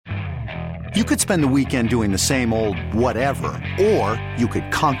You could spend the weekend doing the same old whatever, or you could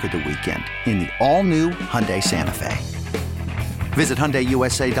conquer the weekend in the all-new Hyundai Santa Fe. Visit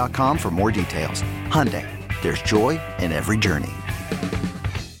HyundaiUSA.com for more details. Hyundai, there's joy in every journey.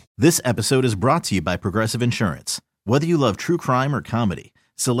 This episode is brought to you by Progressive Insurance. Whether you love true crime or comedy,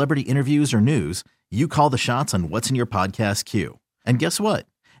 celebrity interviews or news, you call the shots on what's in your podcast queue. And guess what?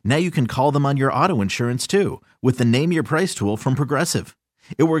 Now you can call them on your auto insurance too with the Name Your Price tool from Progressive.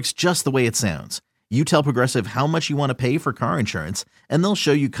 It works just the way it sounds. You tell Progressive how much you want to pay for car insurance, and they'll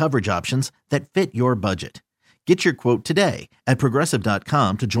show you coverage options that fit your budget. Get your quote today at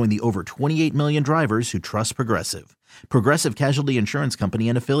Progressive.com to join the over 28 million drivers who trust Progressive. Progressive Casualty Insurance Company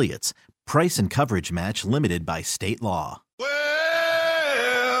and Affiliates. Price and coverage match limited by state law.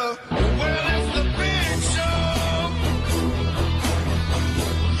 Well, it's the big show.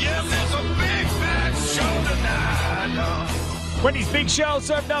 Yes, it's a big fat show tonight. Wendy's Big Show,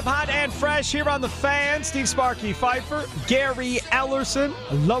 served up hot and fresh here on The Fan. Steve Sparky Pfeiffer, Gary Ellerson,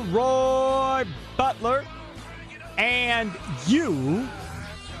 Leroy Butler, and you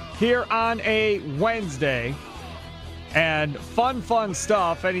here on a Wednesday. And fun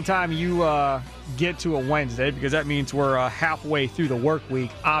stuff anytime you get to a Wednesday, because that means we're halfway through the work week,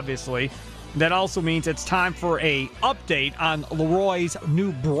 obviously. That also means it's time for a update on Leroy's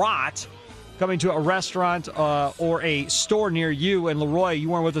new brat coming to a restaurant or a store near you. And Leroy, you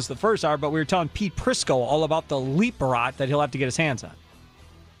weren't with us the first hour, but we were telling Pete Prisco all about the Leap brat that he'll have to get his hands on.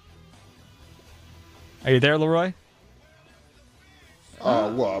 Are you there, Leroy?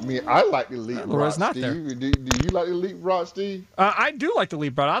 Well, I mean, I like the Leap Leroy's Rod, not Steve. there. Do you like the Leap Rod, Steve? I do like the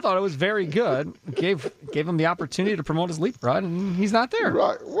Leap Rod. I thought it was very good. Gave him the opportunity to promote his Leap Rod, and he's not there.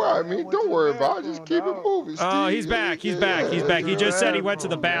 Right. Well, I mean, don't worry about it. Just keep it moving, Steve. Oh, he's back. He's back. He just said he went to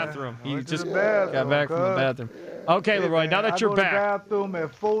the bathroom. He just got back from the bathroom. Okay, Leroy, now that you're back. I go to the bathroom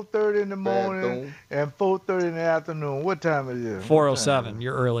at 4:30 in the morning and 4:30 in the afternoon. What time is it? 4:07.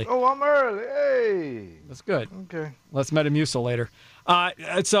 You're early. Oh, I'm early. Hey. That's good. Okay. Let's Metamucil later.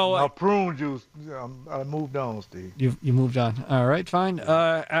 So prune juice. I moved on, Steve. You moved on. All right, fine.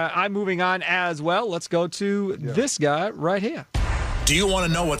 I'm moving on as well. Let's go to this guy right here. Do you want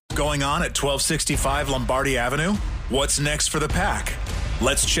to know what's going on at 1265 Lombardi Avenue? What's next for the Pack?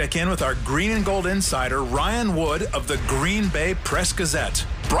 Let's check in with our green and gold insider, Ryan Wood of the Green Bay Press-Gazette.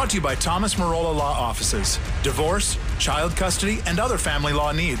 Brought to you by Thomas Marola Law Offices. Divorce, child custody, and other family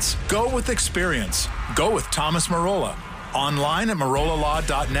law needs. Go with experience. Go with Thomas Marola. Online at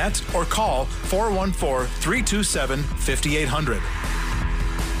marolalaw.net or call 414-327-5800.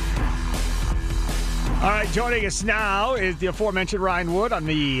 All right, joining us now is the aforementioned Ryan Wood on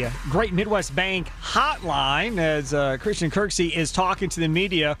the Great Midwest Bank hotline as Christian Kirksey is talking to the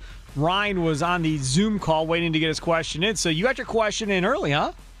media. Ryan was on the Zoom call waiting to get his question in. So you got your question in early,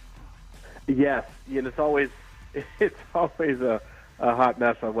 huh? Yes. It's always a hot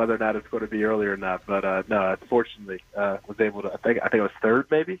mess on whether or not it's going to be early or not. But no, fortunately, was able to. I think it was third,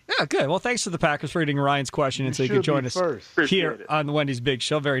 maybe. Yeah, good. Well, thanks to the Packers for reading Ryan's question, and so you could join us here on the Wendy's Big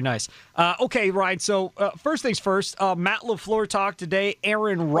Show. Very nice. Okay, Ryan. So first things first. Matt LaFleur talked today.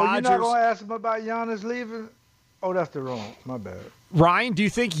 Aaron Rodgers. You're not going to ask him about Giannis leaving? Oh, that's the wrong. My bad. Ryan, do you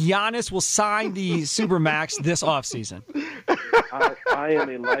think Giannis will sign the Supermax this offseason? I am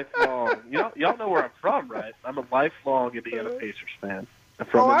a lifelong. Y'all know where I'm from, right? I'm a lifelong Indiana Pacers fan. I'm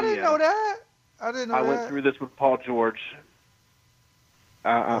from Indiana. I didn't know that. I went through this with Paul George.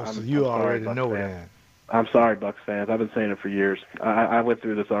 So you already know that. I'm sorry, Bucks fans. I've been saying it for years. I went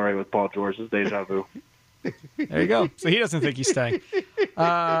through this already with Paul George. It's deja vu. There you go. So he doesn't think he's staying.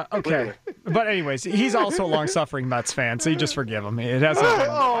 Okay. But anyways, he's also a long-suffering Mets fan, so you just forgive him. It hasn't been...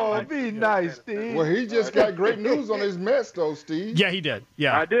 Oh, be nice, Steve. Well, he just got great news on his Mets, though, Steve. Yeah, he did.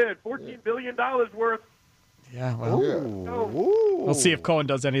 Yeah, I did. $14 billion worth. Yeah, well, we'll see if Cohen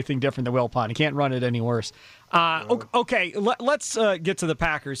does anything different than Wilpon. He can't run it any worse. Okay, let's get to the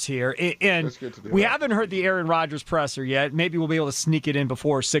Packers here. And we haven't heard the Aaron Rodgers presser yet. Maybe we'll be able to sneak it in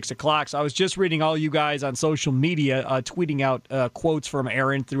before 6 o'clock. So I was just reading all you guys on social media tweeting out quotes from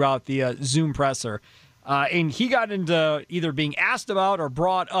Aaron throughout the Zoom presser. And he got into either being asked about or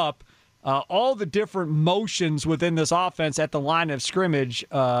brought up all the different motions within this offense at the line of scrimmage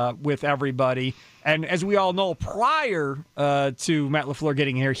with everybody. And as we all know, prior to Matt LaFleur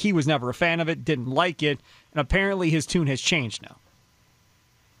getting here, he was never a fan of it, didn't like it, and apparently his tune has changed now.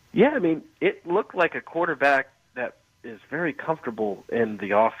 Yeah, I mean, it looked like a quarterback that is very comfortable in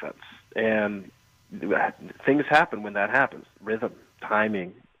the offense. And things happen when that happens. Rhythm,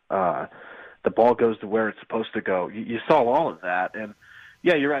 timing, the ball goes to where it's supposed to go. You saw all of that. And,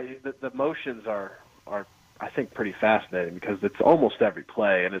 yeah, you're right. The motions are I think, pretty fascinating because it's almost every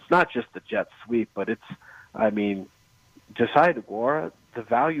play, and it's not just the jet sweep, but Josiah DeGuara, the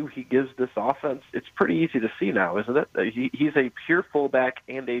value he gives this offense, it's pretty easy to see now, isn't it? He's a pure fullback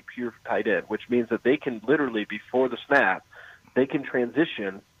and a pure tight end, which means that they can literally, before the snap, they can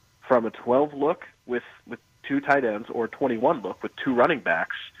transition from a 12 look with two tight ends or 21 look with two running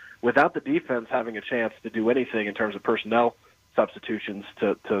backs without the defense having a chance to do anything in terms of personnel substitutions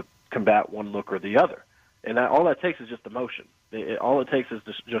to combat one look or the other. And all that takes is just the motion. All it takes is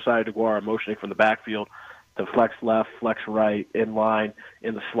Josiah DeGuara motioning from the backfield to flex left, flex right, in line,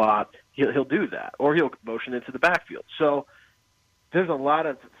 in the slot. He'll do that, or he'll motion into the backfield. So there's a lot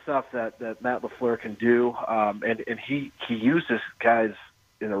of stuff that Matt LaFleur can do, and he uses guys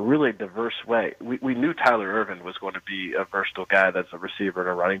in a really diverse way. We knew Tyler Ervin was going to be a versatile guy that's a receiver and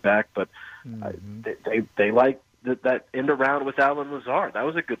a running back, but they like that end around with Allen Lazard. That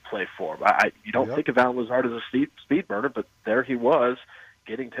was a good play for him. You don't think of Allen Lazard as a speed burner, but there he was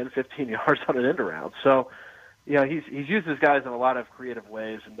getting 10, 15 yards on an end around. So, he's used his guys in a lot of creative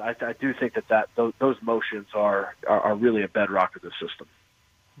ways, and I do think that those motions are really a bedrock of the system.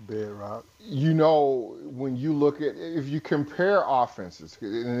 Bedrock. When you look at, if you compare offenses,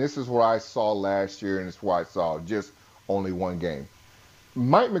 and this is what I saw last year, and it's what I saw just only one game.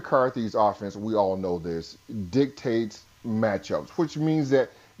 Mike McCarthy's offense, we all know this, dictates matchups, which means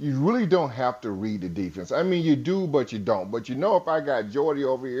that you really don't have to read the defense. I mean, you do, but you don't. But if I got Jordy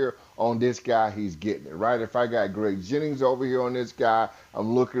over here on this guy, he's getting it, right? If I got Greg Jennings over here on this guy,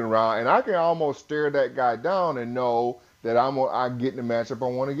 I'm looking around, and I can almost stare that guy down and know that I'm getting the matchup I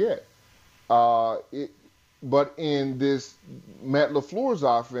want to get. But in this Matt LaFleur's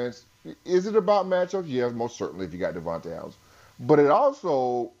offense, is it about matchups? Yes, most certainly if you got Devontae Adams. But it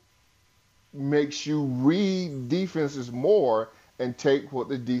also makes you read defenses more and take what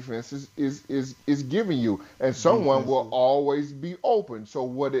the defense is giving you. And someone will always be open. So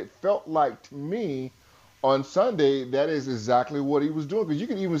what it felt like to me on Sunday, that is exactly what he was doing. Because you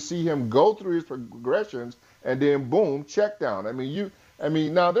can even see him go through his progressions and then, boom, check down.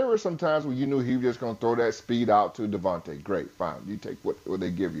 Now there were some times where you knew he was just going to throw that speed out to Devontae. Great, fine. You take what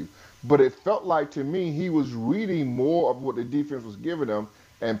they give you. But it felt like to me he was reading more of what the defense was giving him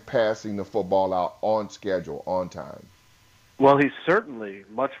and passing the football out on schedule, on time. Well, he's certainly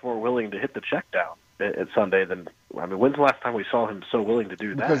much more willing to hit the check down at Sunday than, when's the last time we saw him so willing to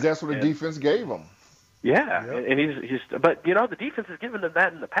do that? Because that's what the defense gave him. Yeah, and but the defense has given him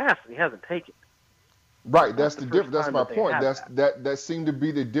that in the past, and he hasn't taken it. Right, that's the difference. That's my point. That seemed to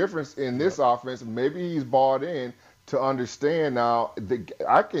be the difference in this offense. Maybe he's bought in to understand now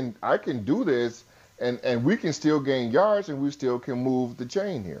I can do this, and we can still gain yards, and we still can move the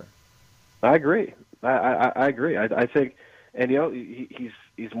chain here. I agree. I agree. I think, and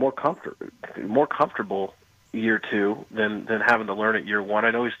he's more comfortable year two than having to learn it year one.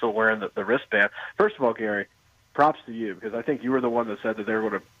 I know he's still wearing the wristband. First of all, Gary, props to you, because I think you were the one that said that they were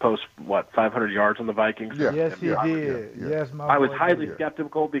going to post 500 yards on the Vikings. Yeah. Yes, he did. Yeah. Yes, I was highly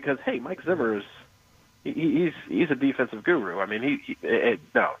skeptical because Mike Zimmer is he's a defensive guru. The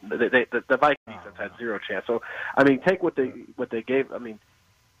Vikings defense had zero chance. So take what they gave.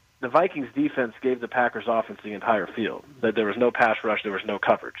 The Vikings defense gave the Packers offense the entire field. That there was no pass rush, there was no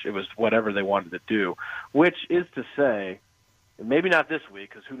coverage. It was whatever they wanted to do, which is to say, maybe not this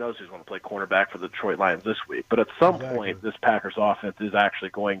week, because who knows who's going to play cornerback for the Detroit Lions this week. But at some point, this Packers offense is actually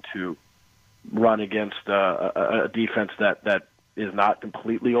going to run against a defense that is not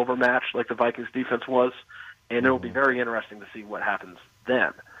completely overmatched like the Vikings defense was, and it will be very interesting to see what happens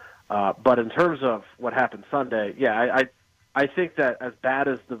then. But in terms of what happened Sunday, I think that as bad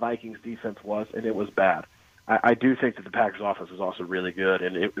as the Vikings defense was, and it was bad, I do think that the Packers offense was also really good,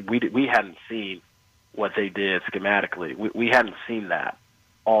 and we hadn't seen what they did schematically. We hadn't seen that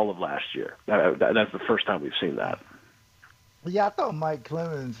all of last year. That's the first time we've seen that. Yeah, I thought Mike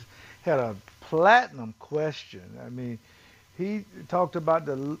Clemens had a platinum question. He talked about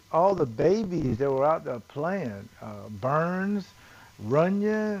all the babies that were out there playing. Burns,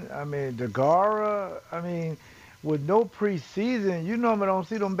 Runyon, DeGuara. With no preseason, you normally don't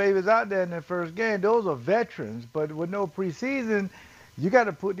see them babies out there in their first game. Those are veterans, but with no preseason, you got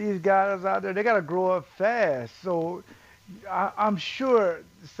to put these guys out there. They got to grow up fast. So I'm sure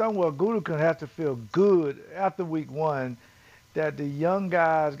somewhere Gutekunst has to feel good after week one that the young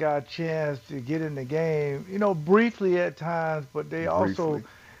guys got a chance to get in the game, briefly at times, but they also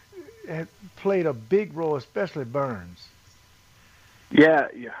had played a big role, especially Burns. Yeah.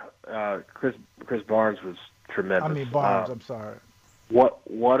 Chris Barnes was tremendous. Barnes, I'm sorry. What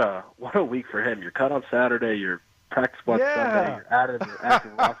a week for him. You're cut on Saturday, you're practice Sunday, you're out of the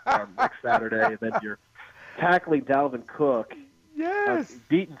active roster on next Saturday, and then you're tackling Dalvin Cook. Yes.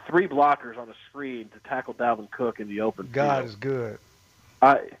 Beating 3 blockers on a screen to tackle Dalvin Cook in the open God field. is good.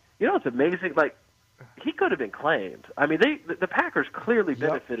 It's amazing. Like, he could have been claimed. I mean, the Packers clearly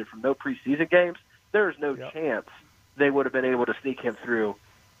benefited from no preseason games. There is no chance they would have been able to sneak him through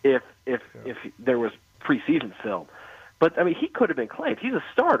if there was preseason film. But, I mean, he could have been claimed. He's a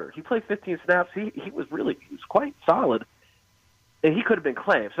starter. He played 15 snaps. He was quite solid, and he could have been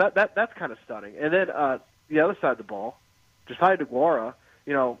claimed. So that's kind of stunning. And then the other side of the ball, Josiah DeGuara,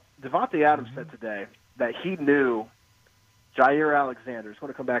 Devontae Adams said today that he knew Jair Alexander. He's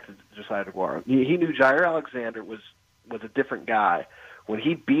going to come back to Josiah DeGuara. He knew Jair Alexander was a different guy when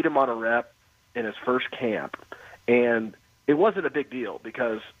he beat him on a rep in his first camp. And it wasn't a big deal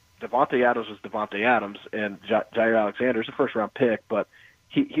because Devontae Adams was Devontae Adams, and Jair Alexander is a first-round pick, but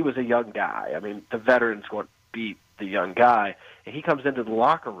he was a young guy. I mean, the veteran's going to beat the young guy. And he comes into the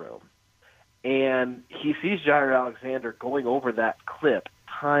locker room, and he sees Jair Alexander going over that clip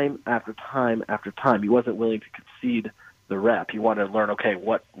time after time after time. He wasn't willing to concede the rep. He wanted to learn, okay,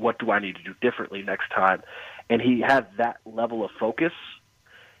 what do I need to do differently next time? And he had that level of focus.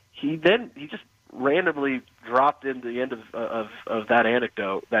 He just randomly dropped in the end of that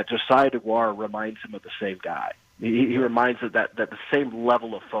anecdote that Josiah DeGuara reminds him of the same guy. He reminds him that the same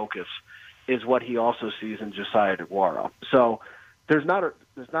level of focus is what he also sees in Josiah DeGuara. So there's not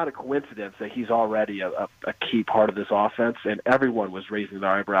a coincidence that he's already a key part of this offense, and everyone was raising their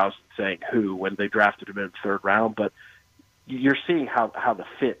eyebrows and saying who when they drafted him in the 3rd round, but you're seeing how the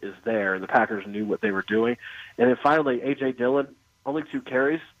fit is there, and the Packers knew what they were doing. And then finally, A.J. Dillon, only 2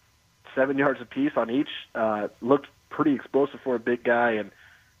 carries, 7 yards apiece on each, looked pretty explosive for a big guy, and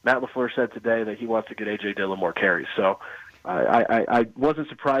Matt LaFleur said today that he wants to get A.J. Dillon more carries. So I wasn't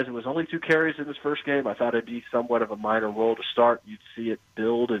surprised it was only 2 carries in his first game. I thought it'd be somewhat of a minor role to start. You'd see it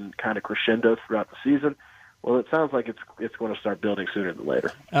build and kind of crescendo throughout the season. Well, it sounds like it's going to start building sooner than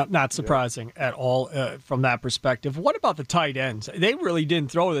later. Not surprising at all from that perspective. What about the tight ends? They really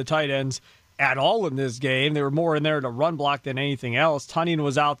didn't throw the tight ends at all in this game. They were more in there to run block than anything else. Tunyon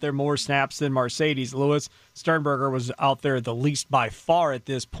was out there more snaps than Mercedes Lewis. Sternberger was out there the least by far at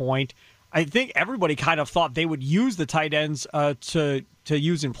this point. I think everybody kind of thought they would use the tight ends to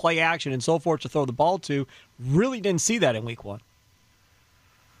use in play action and so forth to throw the ball to. Really didn't see that in week 1.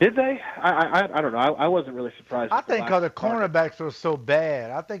 Did they? I don't know. I wasn't really surprised. I think because the cornerbacks were so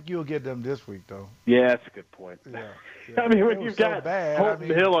bad. I think you'll get them this week, though. Yeah, that's a good point. Yeah. I mean, when you've got Holton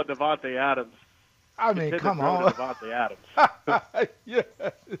Hill on Devontae Adams. I mean, come on. Devontae Adams. Yeah.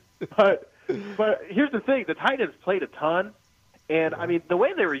 But here's the thing. The tight ends played a ton. And, I mean, the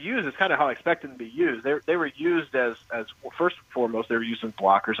way they were used is kind of how I expected them to be used. They were used as first and foremost, they were used as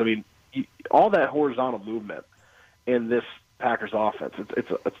blockers. I mean, all that horizontal movement in this Packers offense,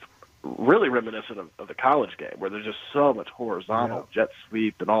 it's really reminiscent of the college game where there's just so much horizontal jet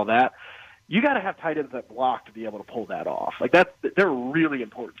sweep and all that. You got to have tight ends that block to be able to pull that off. Like they're really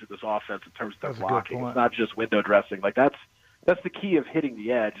important to this offense in terms of their blocking. It's not just window dressing. Like that's the key of hitting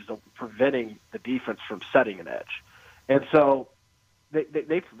the edge, is preventing the defense from setting an edge. And so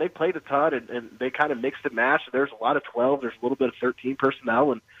they played a ton and they kind of mixed and matched. There's a lot of 12. There's a little bit of 13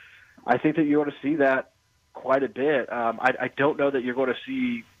 personnel, and I think that you're going to see that quite a bit. I don't know that you're going to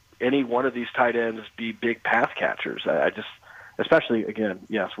see any one of these tight ends be big pass catchers. I just, especially again,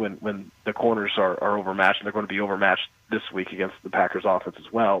 yes, when the corners are overmatched, and they're going to be overmatched this week against the Packers offense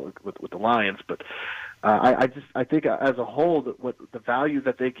as well with the Lions. But I think as a whole, what the value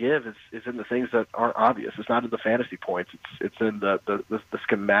that they give is in the things that aren't obvious. It's not in the fantasy points. It's in the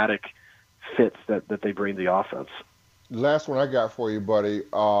schematic fits that they bring the offense. Last one I got for you, buddy,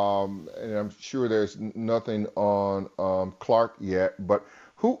 and I'm sure there's nothing on Clark yet, but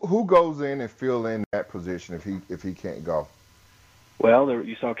who goes in and fill in that position if he can't go? Well,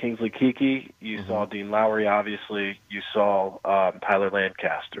 you saw Kingsley Keke, you saw Dean Lowry, obviously, you saw Tyler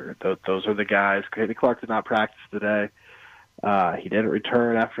Lancaster. Those are the guys. Kenny Clark did not practice today. He didn't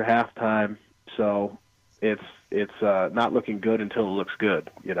return after halftime, so it's not looking good until it looks good.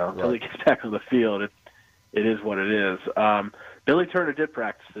 Until he gets back on the field, it is what it is. Billy Turner did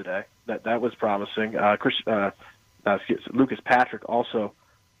practice today. That was promising. Lucas Patrick also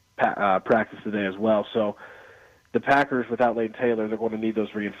practiced today as well. So the Packers, without Leighton Taylor, they're going to need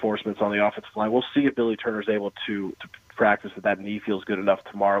those reinforcements on the offensive line. We'll see if Billy Turner's able to practice if that knee feels good enough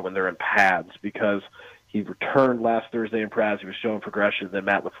tomorrow when they're in pads, because he returned last Thursday in pads. He was showing progression. Then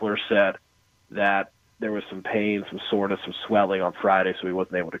Matt LaFleur said that there was some pain, some soreness, some swelling on Friday, so he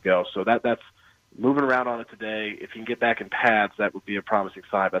wasn't able to go. So that's moving around on it today. If he can get back in pads, that would be a promising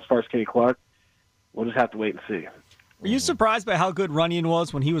sign. But as far as Kenny Clark, we'll just have to wait and see. Were you surprised by how good Runyon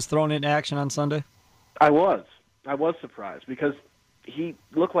was when he was thrown into action on Sunday? I was surprised because he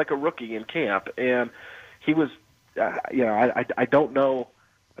looked like a rookie in camp, and he was, I don't know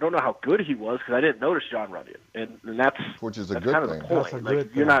how good he was because I didn't notice Jon Runyan, and that's which is a that's good kind thing. of the point. That's a like, good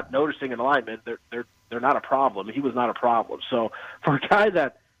if you're thing. not noticing an alignment, they're not a problem. He was not a problem. So for a guy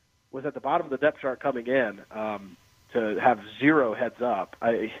that was at the bottom of the depth chart coming in, to have zero heads up,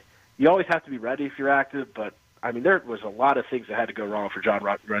 you always have to be ready if you're active. But I mean, there was a lot of things that had to go wrong for Jon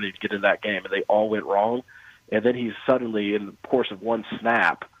Runyan to get into that game, and they all went wrong. And then he's suddenly, in the course of one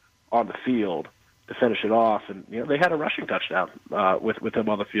snap, on the field to finish it off. And they had a rushing touchdown with him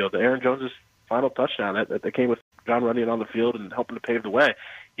on the field. Aaron Jones' final touchdown that came with Jon Runyan on the field and helping to pave the way.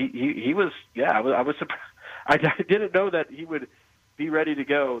 He was, I was surprised. I didn't know that he would be ready to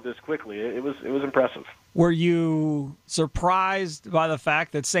go this quickly. It was impressive. Were you surprised by the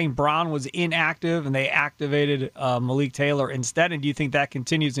fact that St. Brown was inactive and they activated Malik Taylor instead? And do you think that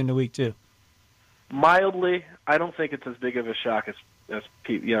continues into week 2? Mildly. I don't think it's as big of a shock as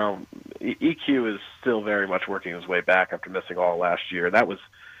EQ is still very much working his way back after missing all last year. That was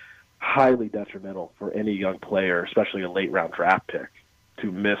highly detrimental for any young player, especially a late-round draft pick,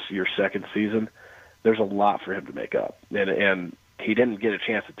 to miss your second season. There's a lot for him to make up. And he didn't get a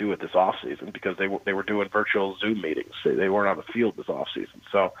chance to do it this offseason because they were doing virtual Zoom meetings. They weren't on the field this offseason.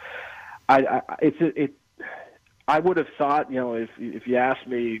 So I would have thought, if you asked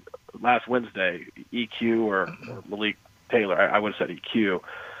me last Wednesday, EQ or Malik Taylor, I would have said EQ.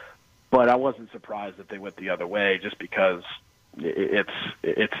 But I wasn't surprised that they went the other way just because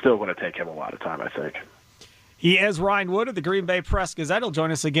it's still going to take him a lot of time, I think. He is Ryan Wood of the Green Bay Press-Gazette. He'll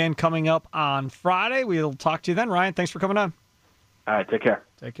join us again coming up on Friday. We'll talk to you then, Ryan. Thanks for coming on. All right, take care.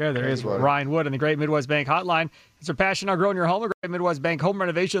 Take care. There is buddy. Ryan Wood in the Great Midwest Bank Hotline. It's our passion on growing your home. The Great Midwest Bank home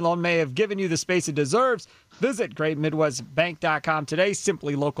renovation loan may have given you the space it deserves. Visit GreatMidwestBank.com today.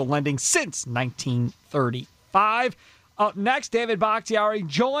 Simply local lending since 1935. Up next, David Bakhtiari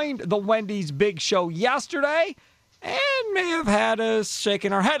joined the Wendy's Big Show yesterday and may have had us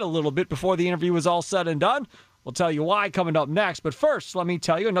shaking our head a little bit before the interview was all said and done. We'll tell you why coming up next. But first, let me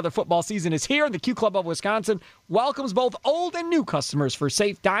tell you, another football season is here, and the Q Club of Wisconsin welcomes both old and new customers for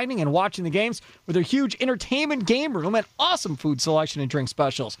safe dining and watching the games with their huge entertainment game room and awesome food selection and drink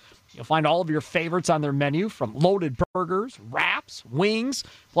specials. You'll find all of your favorites on their menu, from loaded burgers, wraps, wings,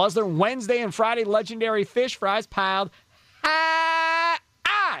 plus their Wednesday and Friday legendary fish fries piled high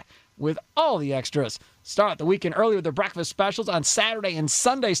with all the extras. Start the weekend early with their breakfast specials on Saturday and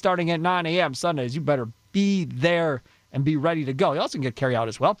Sunday starting at 9 a.m. Sundays, you better be there and be ready to go. You also can get carry out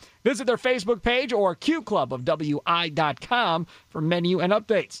as well. Visit their Facebook page or QClubofWI.com for menu and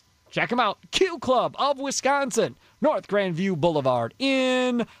updates. Check them out. Q Club of Wisconsin, North Grandview Boulevard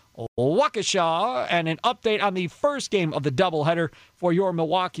in Waukesha. And an update on the first game of the doubleheader for your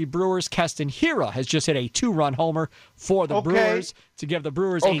Milwaukee Brewers. Keston Hiura has just hit a 2-run homer for the Brewers to give the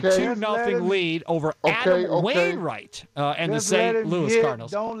Brewers a 2-0 lead over Adam Wainwright and the St. Louis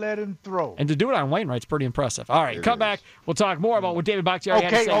Cardinals. Don't let him throw. And to do it on Wainwright's pretty impressive. All right, come back. We'll talk more about what David Bakhtiari had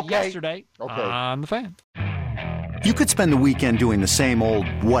to say yesterday on The Fan. You could spend the weekend doing the same old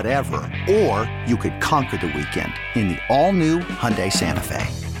whatever, or you could conquer the weekend in the all-new Hyundai Santa Fe.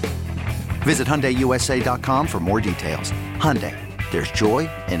 Visit HyundaiUSA.com for more details. Hyundai, there's joy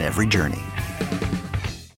in every journey.